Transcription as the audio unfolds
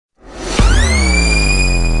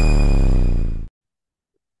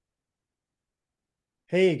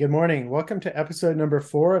Hey, good morning. Welcome to episode number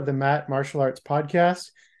 4 of the Matt Martial Arts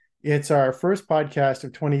Podcast. It's our first podcast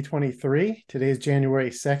of 2023. Today is January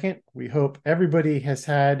 2nd. We hope everybody has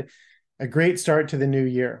had a great start to the new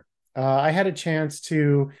year. I had a chance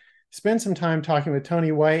to spend some time talking with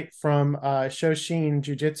Tony White from Shoshin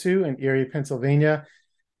Jiu Jitsu in Erie, Pennsylvania.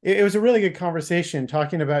 It was a really good conversation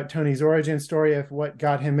talking about Tony's origin story of what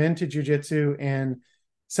got him into Jiu Jitsu and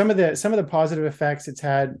some of the positive effects it's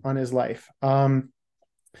had on his life.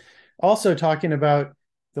 Also talking about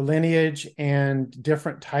the lineage and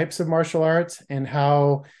different types of martial arts and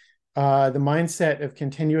how the mindset of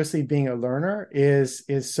continuously being a learner is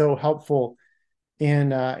so helpful in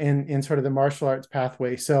sort of the martial arts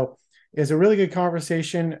pathway. So it's a really good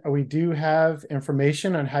conversation. We do have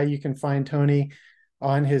information on how you can find Tony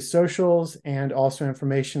on his socials and also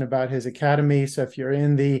information about his academy. So if you're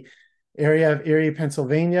in the area of Erie,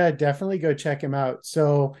 Pennsylvania, definitely go check him out.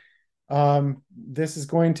 So this is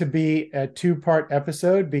going to be a two-part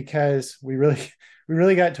episode because we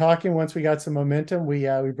really got talking once we got some momentum. We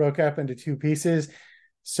broke up into two pieces.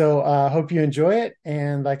 So hope you enjoy it.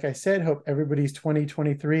 And like I said, hope everybody's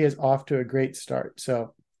 2023 is off to a great start.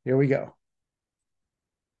 So here we go.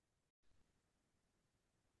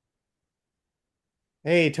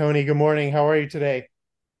 Hey, Tony, good morning. How are you today?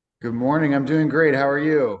 Good morning. I'm doing great. How are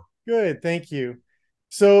you? Good, thank you.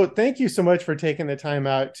 So thank you so much for taking the time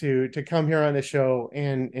out to come here on the show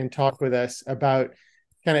and talk with us about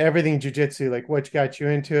kind of everything jujitsu, like what got you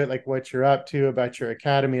into it, like what you're up to, about your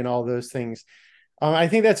academy and all those things. I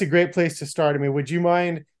think that's a great place to start. I mean, would you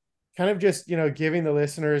mind kind of just, giving the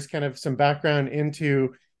listeners kind of some background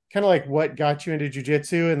into kind of like what got you into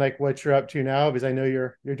jujitsu and like what you're up to now? Because I know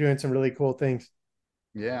you're doing some really cool things.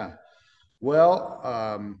 Yeah. Well,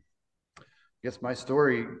 I guess my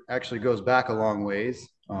story actually goes back a long ways.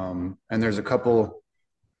 And there's a couple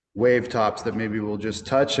wave tops that maybe we'll just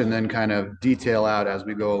touch and then kind of detail out as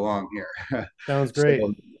we go along here. Sounds So, great.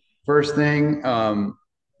 first thing,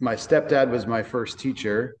 my stepdad was my first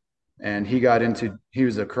teacher, and he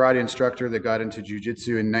was a karate instructor that got into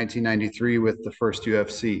jujitsu in 1993 with the first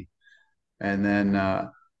UFC. And then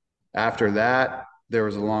after that, there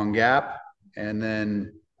was a long gap. And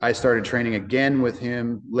then I started training again with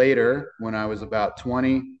him later when I was about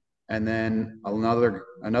 20. And then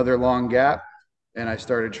another long gap. And I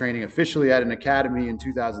started training officially at an academy in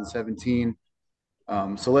 2017.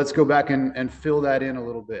 So let's go back and fill that in a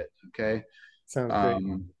little bit. Okay. Sounds great.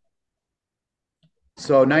 Um,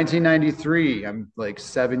 so 1993, I'm like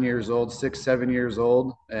 7 years old, 7 years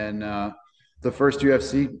old. And the first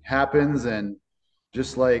UFC happens. And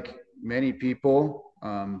just like many people,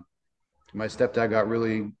 my stepdad got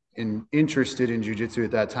really interested in jujitsu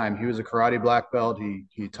at that time. He was a karate black belt.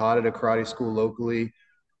 He taught at a karate school locally,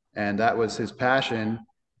 and that was his passion.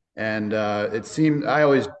 And it seemed I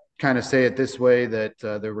always kind of say it this way that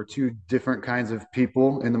there were two different kinds of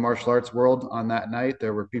people in the martial arts world on that night.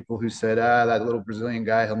 There were people who said, "Ah, that little Brazilian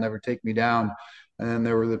guy, he'll never take me down," and then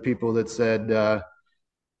there were the people that said,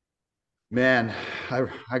 "Man,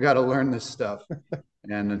 I got to learn this stuff."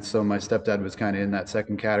 And so my stepdad was kind of in that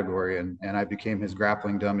second category, and I became his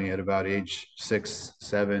grappling dummy at about age 6,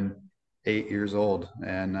 7, 8 years old.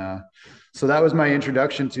 And so that was my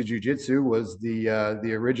introduction to jujitsu. Was the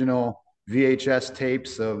original VHS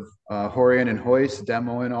tapes of Horian and Hoist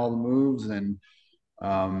demoing all the moves, and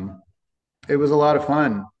um, it was a lot of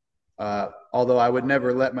fun. Although I would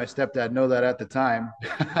never let my stepdad know that at the time.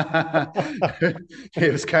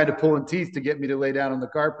 It was kind of pulling teeth to get me to lay down on the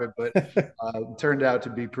carpet, but it turned out to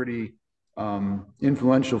be pretty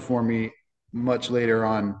influential for me much later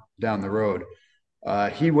on down the road.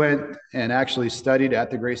 He went and actually studied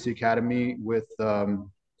at the Gracie Academy with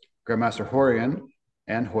Grandmaster Horian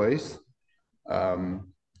and Hoist.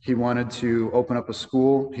 He wanted to open up a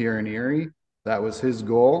school here in Erie. That was his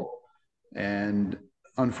goal. And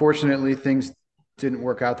unfortunately, things didn't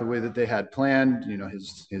work out the way that they had planned. You know,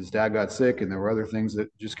 his dad got sick, and there were other things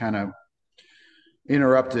that just kind of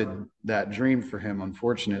interrupted that dream for him,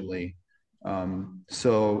 unfortunately.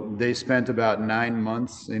 So they spent about 9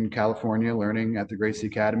 months in California learning at the Gracie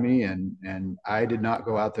Academy, and I did not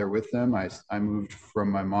go out there with them. I moved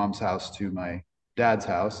from my mom's house to my dad's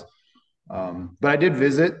house, but I did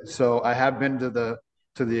visit. So I have been to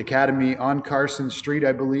the academy on Carson Street,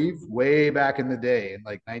 I believe, way back in the day in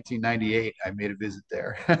like 1998. I made a visit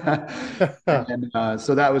there. And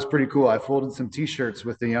so that was pretty cool. I folded some T-shirts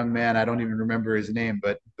with a young man. I don't even remember his name,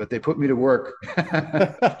 but they put me to work.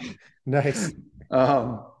 Nice.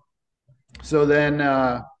 um, so then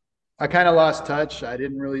I kind of lost touch. I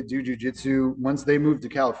didn't really do jujitsu. Once they moved to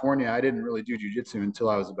California, I didn't really do jujitsu until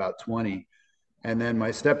I was about 20. And then my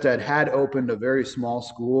stepdad had opened a very small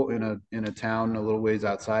school in a town a little ways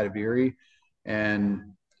outside of Erie. And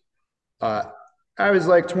uh, I was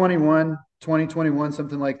like 21, 20, 21,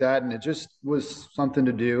 something like that. And it just was something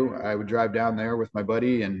to do. I would drive down there with my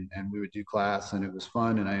buddy and we would do class, and it was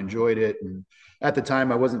fun and I enjoyed it. And at the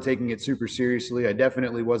time I wasn't taking it super seriously. I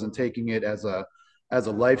definitely wasn't taking it as a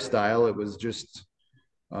lifestyle. It was just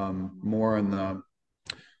more in the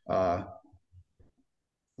uh,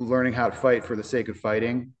 learning how to fight for the sake of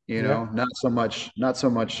fighting, you Yeah. know, not so much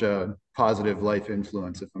positive life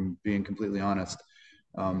influence, if I'm being completely honest.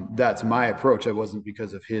 That's my approach. It wasn't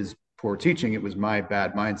because of his poor teaching. It was my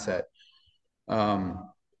bad mindset. Um,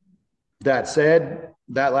 that said,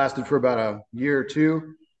 that lasted for about a year or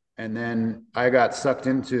two. And then I got sucked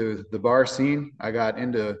into the bar scene. I got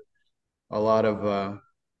into a lot of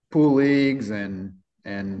pool leagues, and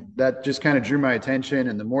that just kind of drew my attention.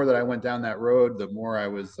 And the more that I went down that road, the more I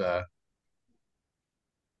was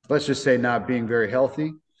let's just say not being very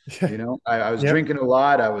healthy. You know, I was Yep. drinking a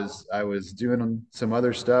lot. I was doing some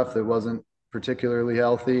other stuff that wasn't particularly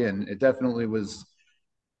healthy, and it definitely was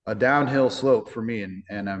a downhill slope for me.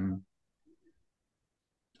 And I'm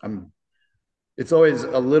it's always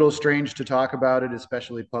a little strange to talk about it,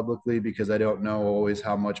 especially publicly, because I don't know always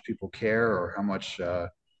how much people care or how much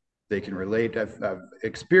they can relate. I've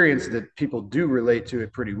experienced that people do relate to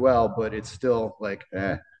it pretty well, but it's still like,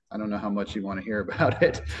 I don't know how much you want to hear about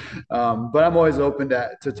it. But I'm always open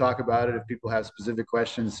to talk about it if people have specific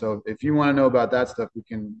questions. So if you want to know about that stuff,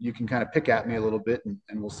 you can kind of pick at me a little bit, and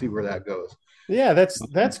we'll see where that goes. Yeah,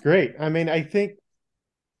 that's great. I mean, I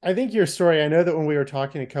think your story, I know that when we were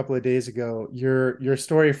talking a couple of days ago, your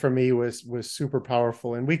story for me was super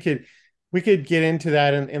powerful. And we could get into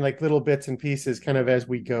that in like little bits and pieces kind of as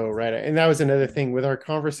we go, right? And that was another thing with our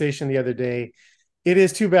conversation the other day. It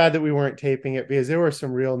is too bad that we weren't taping it because there were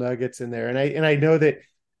some real nuggets in there. And I know that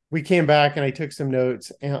we came back and I took some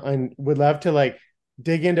notes and would love to like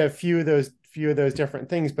dig into a few of those different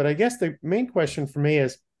things. But I guess the main question for me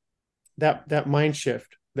is that mind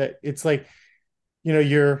shift that it's like, you know,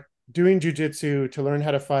 you're doing jujitsu to learn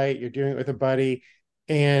how to fight, you're doing it with a buddy,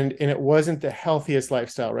 and it wasn't the healthiest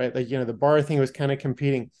lifestyle, right? Like, you know, the bar thing was kind of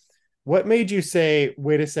competing. What made you say,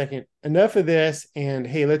 wait a second, enough of this, and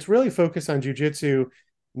hey, let's really focus on jujitsu,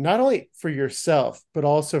 not only for yourself, but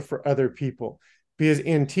also for other people? Because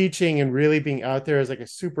in teaching and really being out there as like a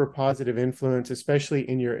super positive influence, especially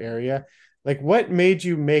in your area, like what made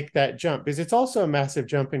you make that jump? Because it's also a massive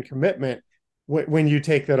jump in commitment when you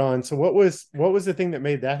take that on. So what was the thing that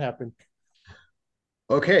made that happen?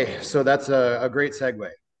 Okay, so that's a great segue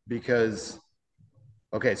because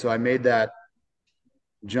okay, so I made that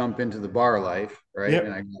jump into the bar life, right?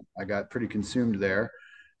 And Yep. I got pretty consumed there.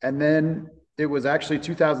 And then it was actually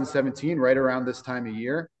 2017, right around this time of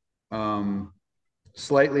year, um,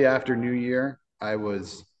 slightly after New Year. I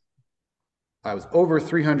was over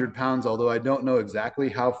 300 pounds, although I don't know exactly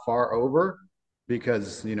how far over,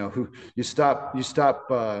 because you know who you stop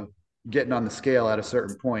getting on the scale at a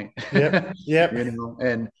certain point, Yep. Yep. you know.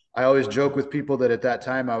 And I always joke with people that at that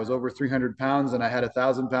time I was over 300 pounds and I had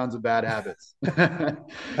 1,000 pounds of bad habits.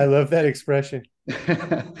 I love that expression.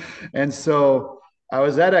 And so I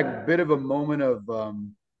was at a bit of a moment of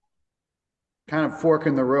kind of fork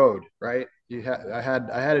in the road, right? I had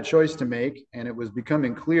a choice to make, and it was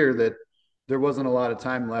becoming clear that there wasn't a lot of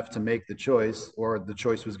time left to make the choice, or the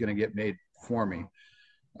choice was going to get made for me.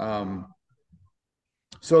 Um,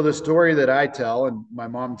 so the story that I tell, and my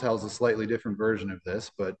mom tells a slightly different version of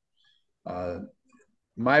this, but uh,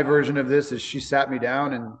 my version of this is she sat me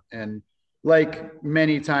down and like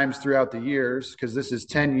many times throughout the years, because this is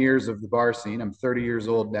 10 years of the bar scene. I'm 30 years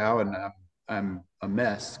old now, and I'm a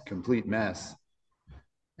mess, complete mess.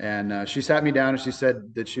 And she sat me down and she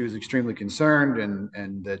said that she was extremely concerned,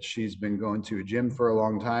 and that she's been going to a gym for a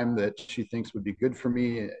long time that she thinks would be good for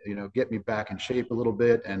me, you know, get me back in shape a little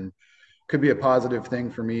bit and could be a positive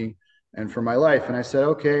thing for me and for my life. And I said,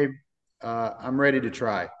 okay, I'm ready to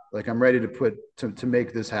try. Like I'm ready to to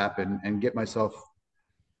make this happen and get myself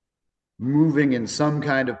moving in some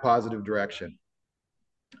kind of positive direction.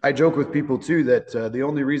 I joke with people too that the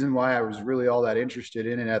only reason why I was really all that interested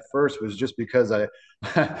in it at first was just because I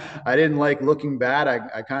I didn't like looking bad.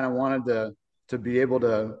 I kind of wanted to be able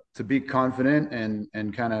to be confident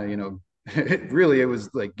and kind of, you know, it was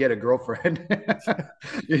like get a girlfriend,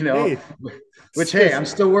 you know, Hey, which hey, I'm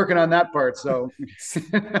still working on that part. So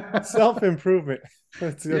self improvement.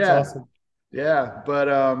 That's yeah, awesome. yeah, but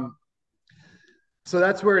so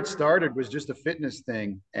that's where it started, was just a fitness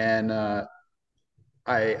thing. And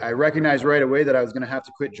I recognized right away that I was going to have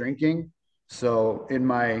to quit drinking. So in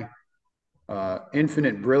my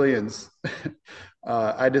infinite brilliance,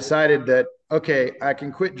 I decided that, okay, I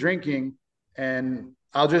can quit drinking and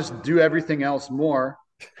I'll just do everything else more.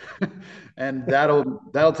 And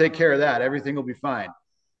that'll take care of that. Everything will be fine.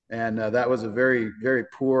 And that was a very, very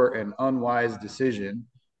poor and unwise decision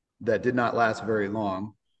that did not last very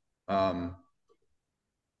long. Um,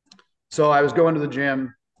 so I was going to the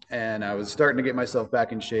gym and I was starting to get myself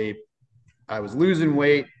back in shape. I was losing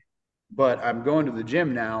weight, but I'm going to the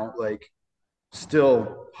gym now, like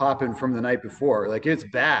still hopping from the night before. Like it's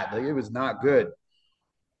bad. Like it was not good.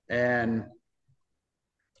 And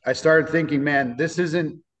I started thinking, man, this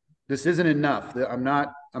isn't enough. I'm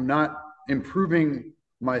not improving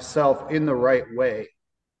myself in the right way.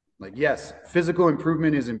 Like, yes, physical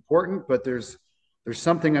improvement is important, but there's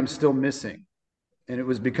something I'm still missing. And it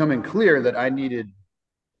was becoming clear that I needed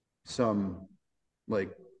some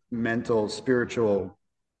like mental, spiritual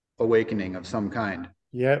awakening of some kind.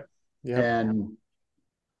 Yep. Yep. And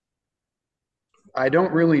I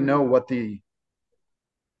don't really know what the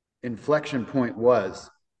inflection point was.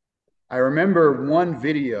 I remember one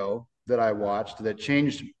video that I watched that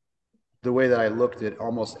changed the way that I looked at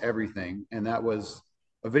almost everything. And that was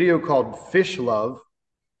a video called Fish Love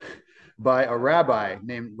by a rabbi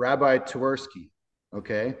named Rabbi Twersky.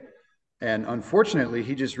 Okay. And unfortunately,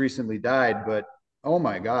 he just recently died. But oh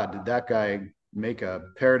my God, did that guy make a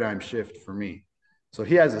paradigm shift for me? So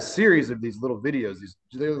he has a series of these little videos.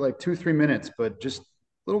 They're like 2, 3 minutes, but just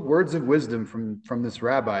little words of wisdom from this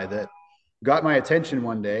rabbi that got my attention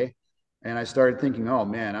one day. And I started thinking, oh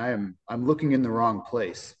man, I'm looking in the wrong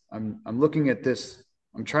place. I'm looking at this.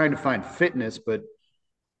 I'm trying to find fitness, but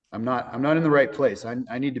I'm not in the right place.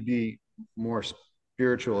 I need to be more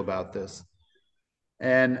spiritual about this.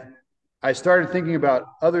 And I started thinking about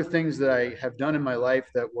other things that I have done in my life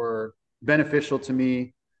that were beneficial to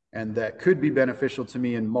me and that could be beneficial to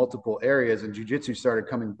me in multiple areas. And jujitsu started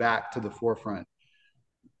coming back to the forefront.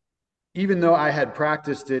 Even though I had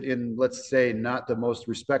practiced it in, let's say, not the most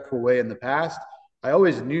respectful way in the past, I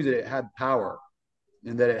always knew that it had power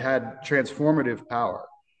and that it had transformative power.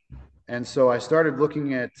 And so I started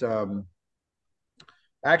looking at,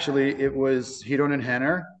 actually, it was Hiron and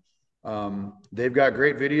Henner. They've got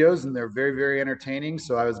great videos and they're very, very entertaining.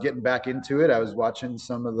 So I was getting back into it. I was watching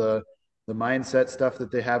some of the mindset stuff that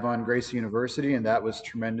they have on Gracie University, and that was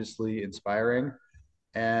tremendously inspiring.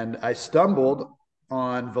 And I stumbled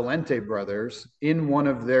on Valente Brothers in one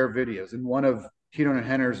of their videos, in one of Hiron and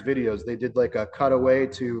Henner's videos. They did like a cutaway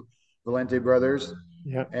to Valente Brothers.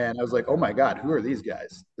 Yep. And I was like, oh my God, who are these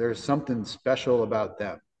guys? There's something special about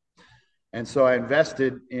them. And so I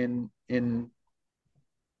invested in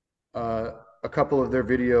a couple of their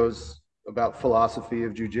videos about philosophy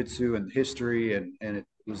of jujitsu and history. And it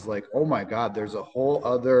was like, oh my God, there's a whole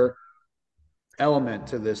other element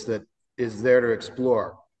to this that is there to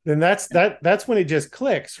explore. Then that's when it just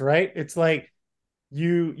clicks, right? It's like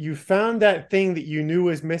you found that thing that you knew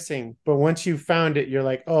was missing, but once you found it, you're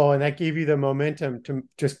like, oh, and that gave you the momentum to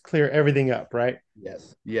just clear everything up, right?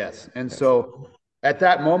 Yes, yes. And Yes. so at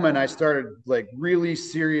that moment, I started like really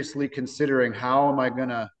seriously considering how am I going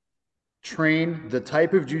to train the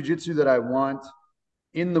type of jujitsu that I want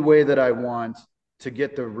in the way that I want to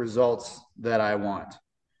get the results that I want.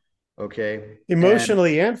 Okay. And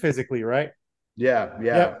Emotionally and physically, right? yeah,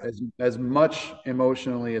 yeah, Yep. as much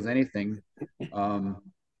emotionally as anything. Um,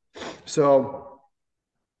 so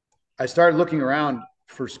I started looking around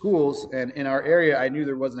for schools, and in our area, I knew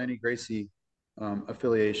there wasn't any Gracie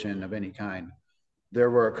affiliation of any kind. There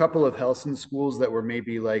were a couple of Helson schools that were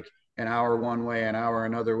maybe like an hour one way, an hour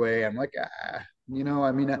another way. I'm like, I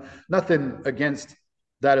mean, nothing against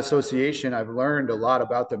that association. I've learned a lot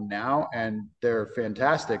about them now, and they're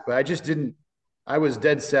fantastic. But I just didn't. I was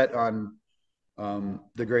dead set on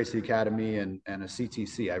the Gracie Academy and a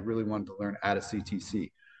CTC. I really wanted to learn at a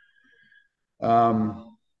CTC.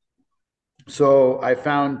 Um, so I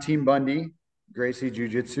found Team Bundy, Gracie Jiu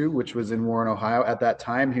Jitsu, which was in Warren, Ohio. At that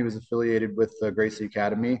time, he was affiliated with the Gracie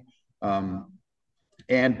Academy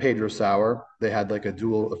and Pedro Sauer. They had like a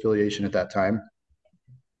dual affiliation at that time.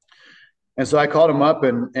 And so I called him up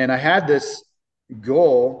and I had this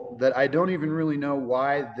goal that I don't even really know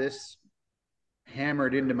why this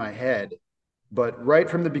hammered into my head. But right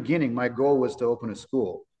from the beginning, my goal was to open a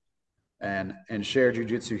school and share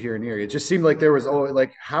jujitsu here in Erie. It just seemed like there was always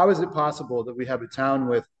like, how is it possible that we have a town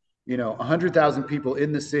with 100,000 people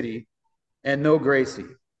in the city and no Gracie?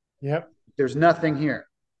 Yep. There's nothing here.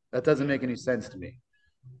 That doesn't make any sense to me.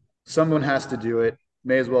 Someone has to do it.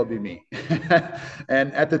 May as well be me.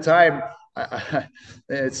 And at the time,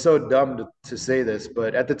 it's so dumb to say this,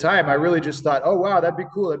 but at the time I really just thought, oh wow, that'd be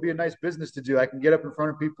cool. That'd be a nice business to do. I can get up in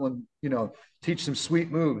front of people and, teach some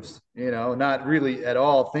sweet moves, not really at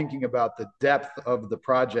all thinking about the depth of the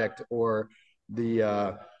project or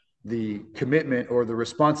the commitment or the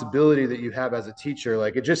responsibility that you have as a teacher.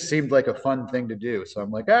 Like it just seemed like a fun thing to do. So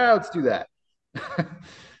I'm like, let's do that.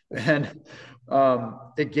 And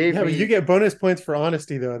it gave Yeah, but you me get bonus points for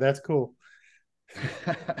honesty, though. That's cool.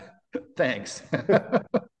 thanks.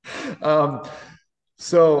 um,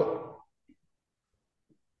 so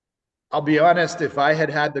I'll be honest, if I had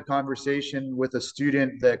had the conversation with a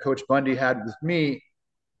student that Coach Bundy had with me,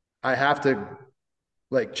 I have to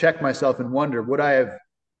like check myself and wonder, would I have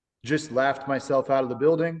just laughed myself out of the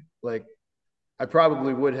building? Like I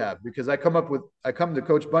probably would have, because I come to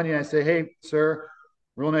Coach Bundy and I say, hey, sir,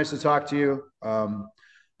 real nice to talk to you.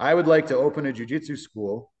 I would like to open a jiu-jitsu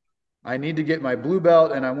school. I need to get my blue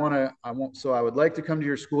belt, and so I would like to come to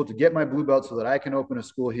your school to get my blue belt so that I can open a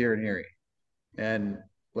school here in Erie. And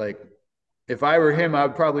like, if I were him, I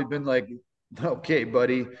would probably been like, okay,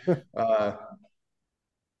 buddy, uh,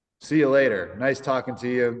 see you later. Nice talking to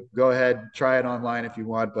you. Go ahead, try it online if you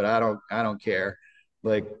want, but I don't care.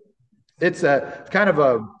 Like, it's a kind of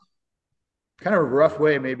a rough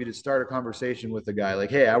way maybe to start a conversation with a guy. Like,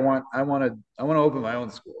 hey, I want to open my own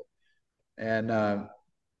school. And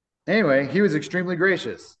anyway, he was extremely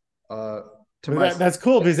gracious to But my. that's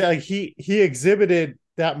cool because like he exhibited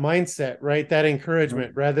that mindset, right? That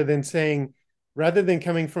encouragement, rather than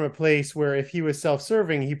coming from a place where if he was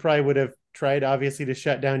self-serving, he probably would have tried obviously to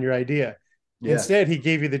shut down your idea. Yes. Instead, he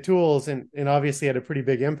gave you the tools and obviously had a pretty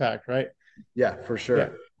big impact, right? Yeah, for Yeah.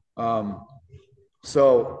 sure.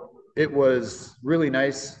 So it was really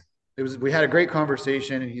nice. We had a great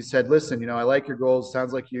conversation, and he said, listen, I like your goals.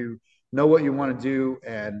 Sounds like you know what you want to do.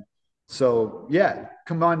 And so, yeah,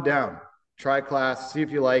 come on down, try class, see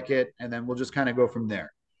if you like it, and then we'll just kind of go from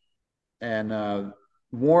there. And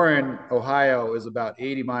Warren, Ohio is about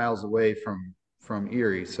 80 miles away from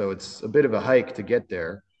Erie. So it's a bit of a hike to get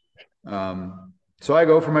there. So I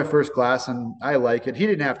go for my first class and I like it. He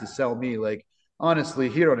didn't have to sell me. Like, honestly,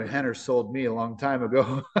 Hero and Henner sold me a long time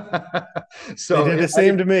ago. They So did the I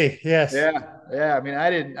same didn't, to me. Yes. yeah, yeah. I mean, I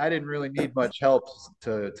didn't really need much help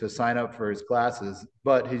to sign up for his classes,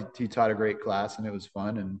 but he taught a great class and it was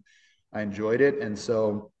fun and I enjoyed it. And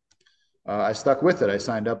so I stuck with it. I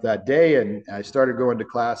signed up that day and I started going to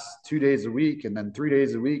class 2 days a week and then 3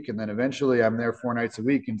 days a week. And then eventually I'm there 4 nights a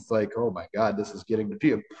week. And it's like, oh my God, this is getting to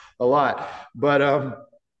be a lot. But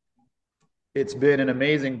it's been an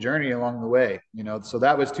amazing journey along the way, So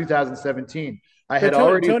that was 2017. I So had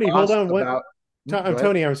already Tony, hold lost on. about, I'm go ahead.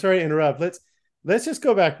 Tony. I'm sorry to interrupt. Let's just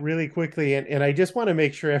go back really quickly, and I just want to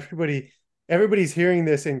make sure everybody's hearing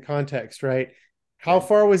this in context, right? How Okay.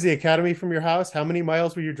 far was the academy from your house? How many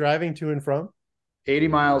miles were you driving to and from? 80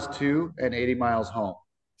 miles to and 80 miles home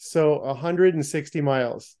So 160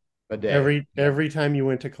 miles a day. every time you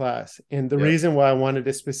went to class. And the Yep. reason why I wanted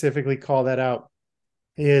to specifically call that out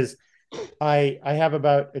is I have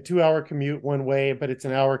about a 2 hour commute one way, but it's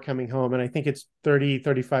an hour coming home. And I think it's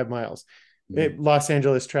 35 miles. Mm. Los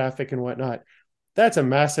Angeles traffic and whatnot. That's a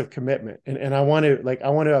massive commitment. And I want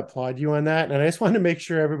to applaud you on that. And I just want to make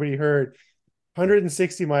sure everybody heard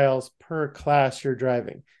 160 miles per class you're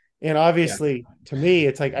driving. And Yeah. obviously to me,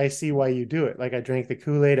 it's like, I see why you do it. Like I drank the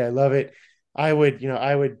Kool-Aid. I love it. I would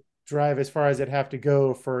drive as far as I'd have to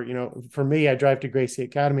go for me, I drive to Gracie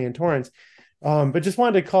Academy in Torrance. But just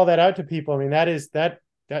wanted to call that out to people. I mean, that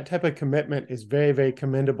type of commitment is very, very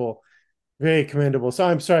commendable. Very commendable. So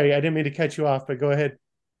I'm sorry, I didn't mean to cut you off, but go ahead.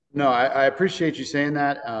 No, I appreciate you saying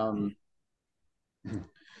that.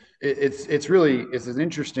 It's an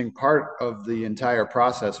interesting part of the entire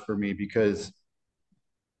process for me because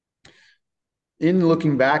in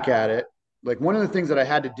looking back at it, like one of the things that I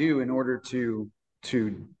had to do in order to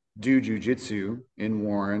do jujitsu in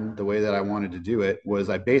Warren the way that I wanted to do it was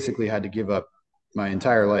I basically had to give up my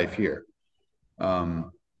entire life here.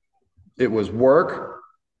 Um, it was work,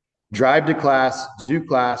 drive to class, do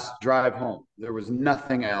class, drive home. There was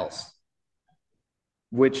nothing else,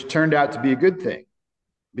 which turned out to be a good thing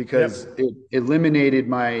Yep. because it eliminated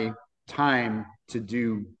my time to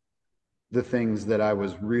do the things that I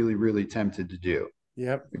was really, really tempted to do.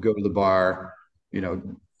 Yep. Go to the bar, you know.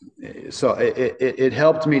 So it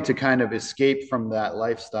helped me to kind of escape from that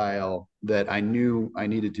lifestyle that I knew I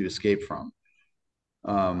needed to escape from.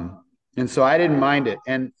 And so I didn't mind it.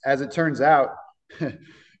 And as it turns out,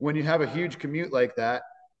 when you have a huge commute like that,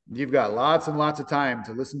 you've got lots and lots of time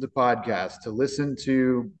to listen to podcasts, to listen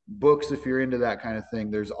to books if you're into that kind of thing.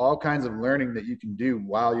 There's all kinds of learning that you can do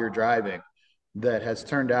while you're driving. that has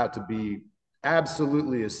turned out to be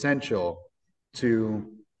absolutely essential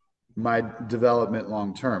to my development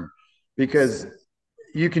long term, because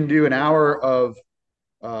you can do an hour of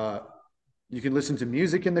uh, you can listen to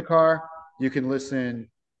music in the car, you can listen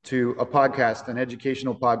to a podcast, an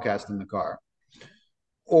educational podcast in the car,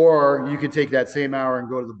 or you could take that same hour and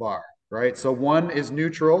go to the bar, right? So one is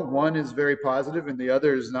neutral, one is very positive, and the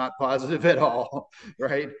other is not positive at all,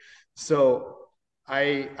 right? So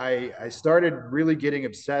I started really getting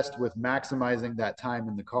obsessed with maximizing that time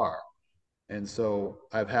in the car, and so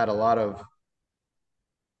I've had a lot of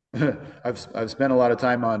I've spent a lot of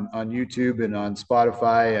time on YouTube and on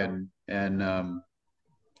Spotify, and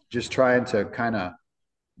just trying to kind of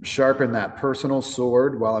sharpen that personal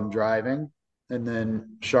sword while I'm driving, and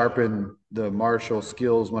then sharpen the martial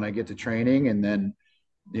skills when I get to training. And then,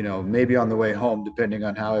 maybe on the way home, depending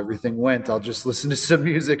on how everything went, I'll just listen to some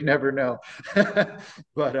music, never know.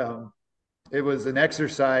 But it was an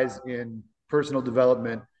exercise in personal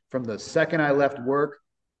development from the second I left work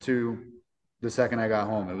to the second I got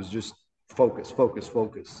home. It was just focus, focus,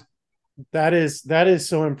 focus. That is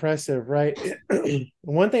so impressive, right?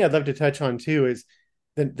 One thing I'd love to touch on too is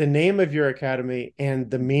the name of your academy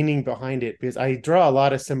and the meaning behind it, because I draw a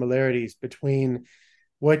lot of similarities between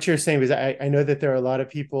what you're saying, because I know that there are a lot of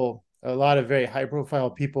people, a lot of very high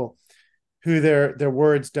profile people who their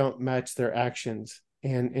words don't match their actions.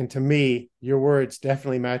 And to me, your words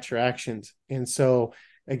definitely match your actions. And so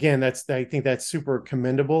again, I think that's super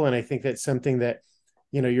commendable. And I think that's something that,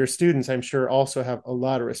 your students, I'm sure, also have a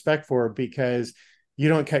lot of respect for, because you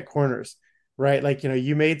don't cut corners, right? Like,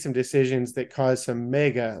 you made some decisions that caused some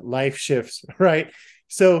mega life shifts, right?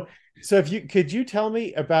 So if you could, you tell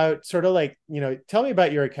me about sort of like, tell me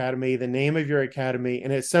about your academy, the name of your academy.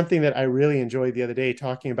 And it's something that I really enjoyed the other day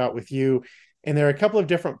talking about with you. And there are a couple of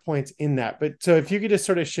different points in that. But so if you could just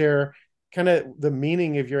sort of share kind of the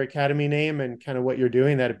meaning of your academy name and kind of what you're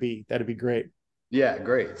doing, that'd be great. Yeah,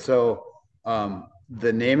 great. So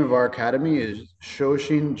the name of our academy is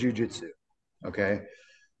Shoshin Jiu Jitsu. Okay.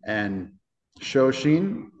 And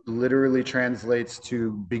Shoshin literally translates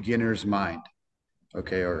to beginner's mind.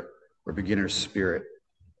 Okay. Or beginner's spirit.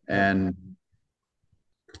 And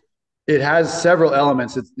it has several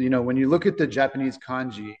elements. It's, when you look at the Japanese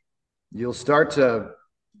kanji, you'll start to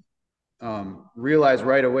realize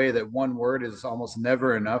right away that one word is almost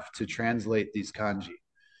never enough to translate these kanji.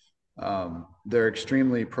 They're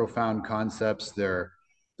extremely profound concepts. They're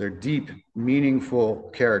deep, meaningful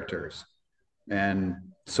characters. And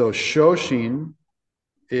so Shoshin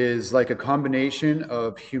is like a combination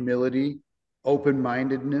of humility,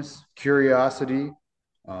 open-mindedness, curiosity,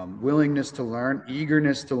 willingness to learn,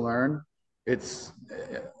 eagerness to learn. It's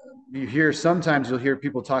sometimes you'll hear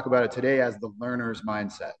people talk about it today as the learner's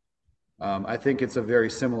mindset. I think it's a very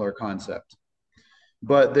similar concept.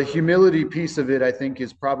 But the humility piece of it, I think,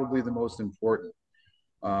 is probably the most important.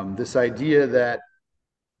 This idea that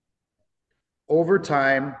over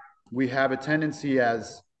time, we have a tendency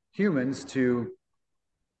as humans to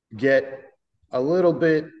get a little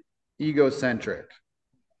bit egocentric.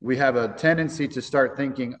 We have a tendency to start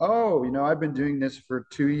thinking, oh, I've been doing this for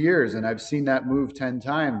 2 years and I've seen that move 10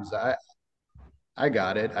 times. I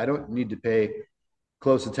got it. I don't need to pay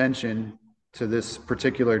close attention to this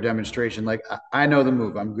particular demonstration. Like, I know the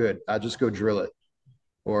move. I'm good. I'll just go drill it.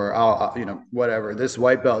 Or whatever. This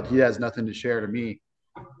white belt, he has nothing to share to me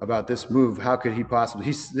about this move. How could he possibly?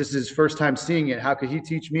 This is his first time seeing it. How could he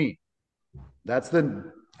teach me?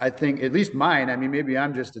 I think, at least mine. I mean, maybe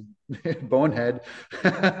I'm just a bonehead,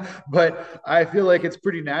 but I feel like it's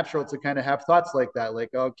pretty natural to kind of have thoughts like that. Like,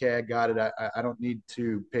 okay, I got it. I don't need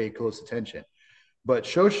to pay close attention. But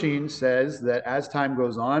Shoshin says that as time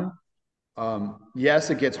goes on, yes,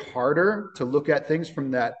 it gets harder to look at things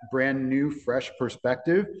from that brand new, fresh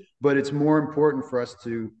perspective, but it's more important for us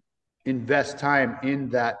to invest time in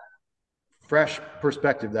that fresh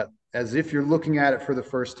perspective, that as if you're looking at it for the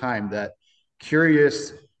first time, that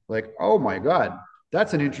curious, like, oh my God,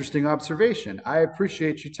 that's an interesting observation. I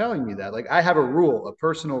appreciate you telling me that. Like, I have a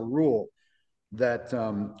personal rule that,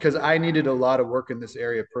 because I needed a lot of work in this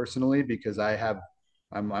area personally, because I'm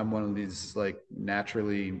one of these like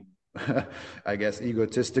naturally I guess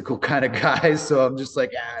egotistical kind of guys. So I'm just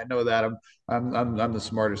like, I know that I'm the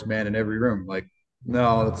smartest man in every room. Like,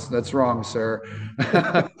 no, that's wrong, sir.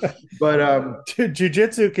 But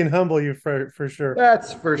Jiu-jitsu can humble you for sure.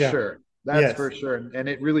 that's for Yeah. sure. That's Yes. for sure. And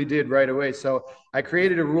it really did right away. So I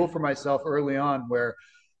created a rule for myself early on where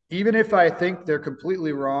even if I think they're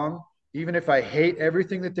completely wrong, even if I hate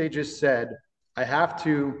everything that they just said, I have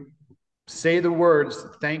to say the words,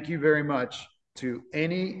 thank you very much, to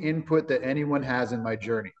any input that anyone has in my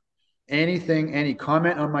journey. anything, any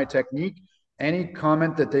comment on my technique, any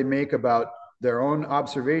comment that they make about their own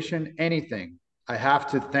observation, anything, I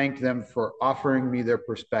have to thank them for offering me their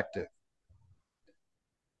perspective.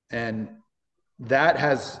 And that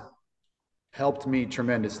has helped me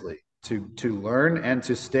tremendously to learn and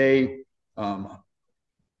to stay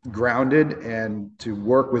grounded and to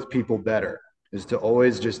work with people better, is to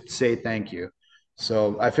always just say thank you.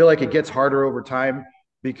 So I feel like it gets harder over time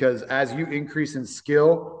because as you increase in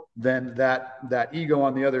skill, then that ego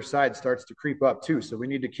on the other side starts to creep up too. So we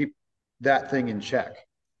need to keep that thing in check,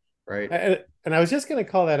 right? And I was just going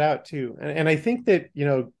to call that out too. And I think that,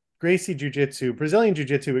 Gracie Jiu Jitsu, Brazilian Jiu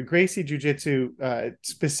Jitsu, but Gracie Jiu Jitsu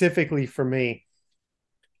specifically for me,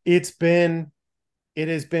 it's been, it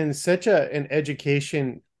has been such an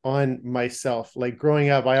education on myself. Like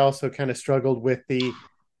growing up, I also kind of struggled with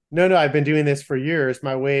no, I've been doing this for years.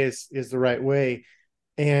 My way is the right way.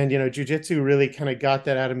 And, jujitsu really kind of got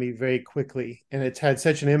that out of me very quickly. And it's had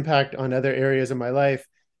such an impact on other areas of my life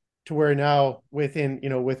to where now within,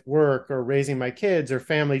 with work or raising my kids or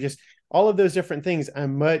family, just all of those different things,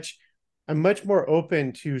 I'm much more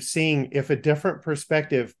open to seeing if a different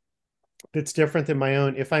perspective that's different than my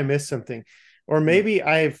own, if I miss something, or maybe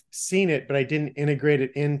I've seen it, but I didn't integrate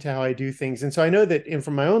it into how I do things. And so I know that in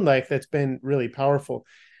from my own life, that's been really powerful.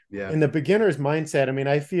 Yeah. In the beginner's mindset, I mean,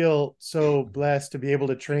 I feel so blessed to be able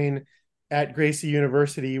to train at Gracie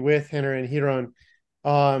University with Henner and Hiron.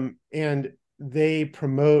 And they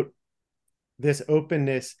promote this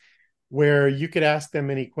openness where you could ask them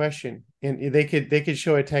any question and they could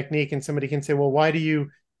show a technique and somebody can say, well, why do you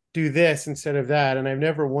do this instead of that? And I've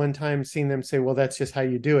never one time seen them say, well, that's just how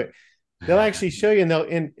you do it. They'll actually show you,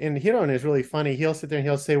 and and Hiron is really funny. He'll sit there and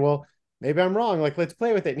he'll say, well, maybe I'm wrong. Like, let's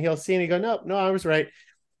play with it. And he'll see and he go, no, I was right.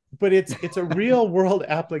 But it's a real world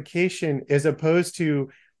application as opposed to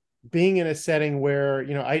being in a setting where,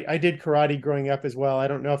 I did karate growing up as well. I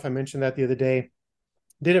don't know if I mentioned that the other day.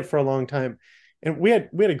 Did it for a long time. And we had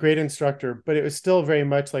a great instructor, but it was still very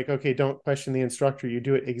much like, okay, don't question the instructor. You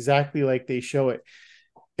do it exactly like they show it.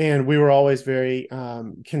 And we were always very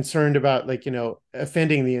concerned about, like,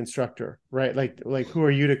 offending the instructor, right? Like who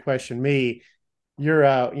are you to question me? You're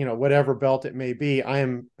whatever belt it may be. I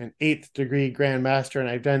am an 8th degree grandmaster, and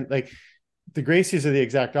I've done, like, the Gracies are the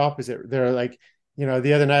exact opposite. They're like,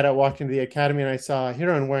 the other night I walked into the academy and I saw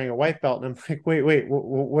Hiron wearing a white belt, and I'm like, wait,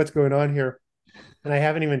 what's going on here? And I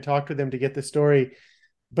haven't even talked with him to get the story.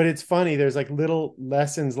 But it's funny. There's like little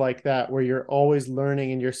lessons like that where you're always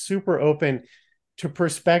learning and you're super open to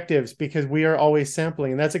perspectives because we are always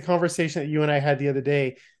sampling. And that's a conversation that you and I had the other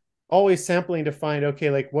day, always sampling to find,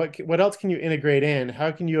 okay, like what else can you integrate in?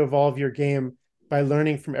 How can you evolve your game by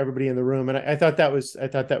learning from everybody in the room? And I thought that was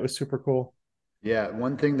super cool. Yeah,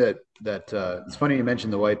 one thing that it's funny you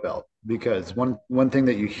mentioned the white belt because one thing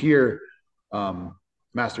that you hear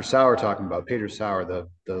Master Sauer talking about, Peter Sauer,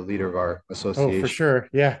 the leader of our Oh, for association, sure.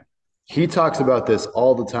 Yeah. he talks about this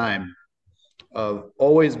all the time of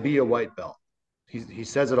always be a white belt. He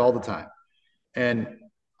says it all the time. And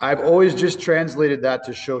I've always just translated that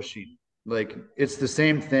to Shoshin. Like it's the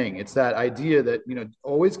same thing. It's that idea that,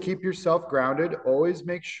 always keep yourself grounded, always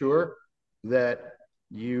make sure that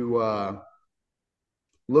you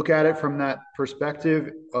look at it from that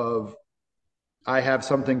perspective of, I have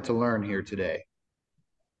something to learn here today.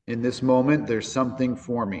 In this moment, there's something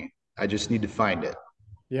for me. I just need to find it.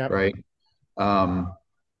 Yeah. Right. Um,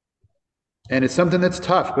 and it's something that's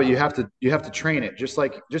tough, but you have to train it just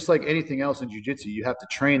like anything else in jiu-jitsu. You have to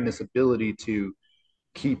train this ability to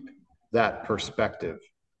keep that perspective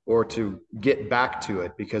or to get back to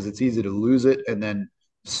it because it's easy to lose it and then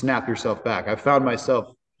snap yourself back. I found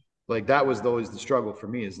myself like that was always the struggle for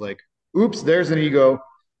me is like, oops, there's an ego.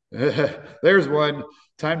 There's one.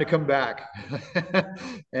 Time to come back.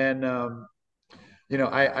 And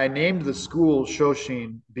I named the school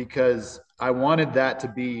Shoshin because I wanted that to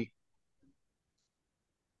be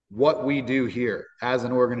what we do here as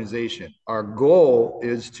an organization. Our goal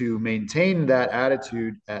is to maintain that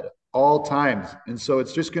attitude at all times. And so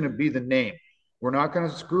it's just going to be the name. We're not going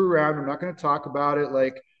to screw around. We're not going to talk about it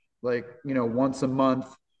like once a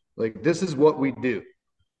month. Like this is what we do.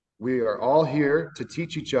 We are all here to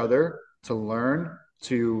teach each other, to learn,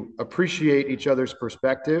 to appreciate each other's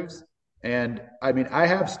perspectives. And I mean, I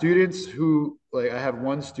have students who I have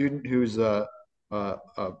one student who's a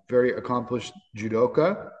very accomplished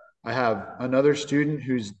judoka. I have another student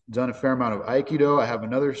who's done a fair amount of Aikido. I have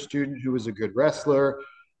another student who is a good wrestler.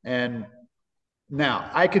 And now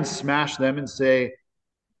I can smash them and say,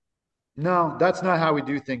 no, that's not how we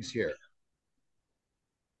do things here.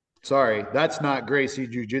 Sorry, that's not Gracie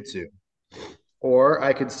Jiu Jitsu. Or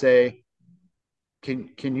I could say,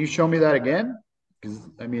 can you show me that again? Because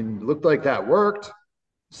I mean, it looked like that worked.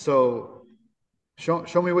 So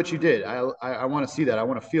show me what you did. I want to see that. I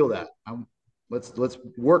want to feel that. Let's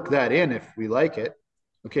work that in if we like it.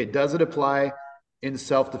 Okay, does it apply in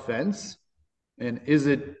self defense? And is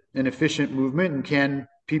it an efficient movement? And can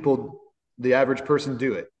people, the average person,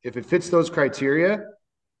 do it? If it fits those criteria,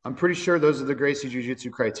 I'm pretty sure those are the Gracie Jiu Jitsu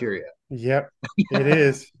criteria. Yep, it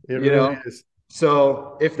is. It You really know, is.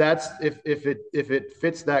 so if it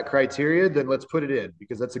fits that criteria, then let's put it in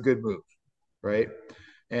because that's a good move, right?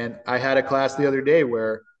 And I had a class the other day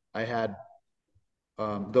where I had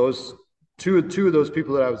those two of those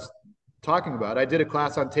people that I was talking about. I did a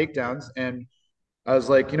class on takedowns, and I was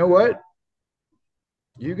like, you know what,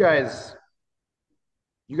 you guys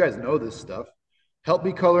you guys know this stuff. Help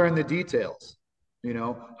me color in the details. You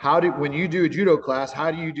know, when you do a judo class,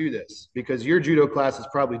 how do you do this? Because your judo class is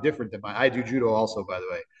probably different than mine. I do judo also, by the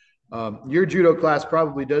way. Your judo class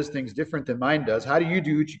probably does things different than mine does. How do you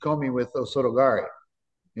do uchikomi with osotogari?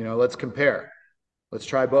 You know, let's compare. Let's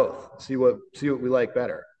try both. See what we like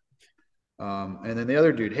better. And then the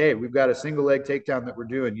other dude, hey, we've got a single leg takedown that we're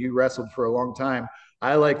doing. You wrestled for a long time.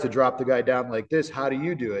 I like to drop the guy down like this. How do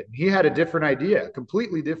you do it? And he had a different idea, a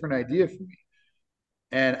completely different idea for me.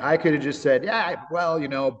 And I could have just said, yeah, well,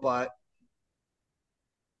 but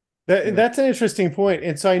That's an interesting point.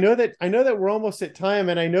 And so I know that we're almost at time,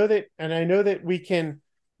 and I know that we can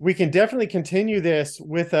definitely continue this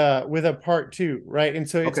with a part two, right? And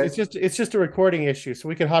so it's okay. it's just it's just a recording issue, so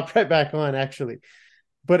we can hop right back on actually.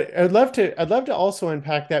 But I'd love to also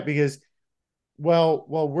unpack that because while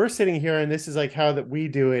we're sitting here and this is like how that we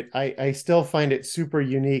do it, I still find it super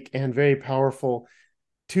unique and very powerful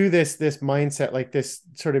to this mindset, like this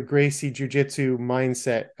sort of Gracie jujitsu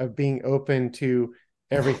mindset of being open to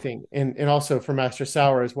everything, and also for Master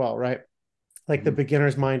Sauer as well, right? Like the Mhm.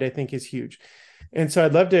 beginner's mind, I think, is huge, and so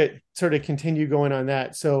I'd love to sort of continue going on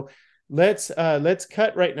that. So let's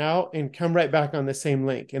cut right now and come right back on the same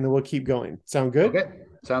link, and then we'll keep going. Sound good? Okay.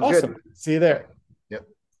 Sounds good. Awesome. See you there.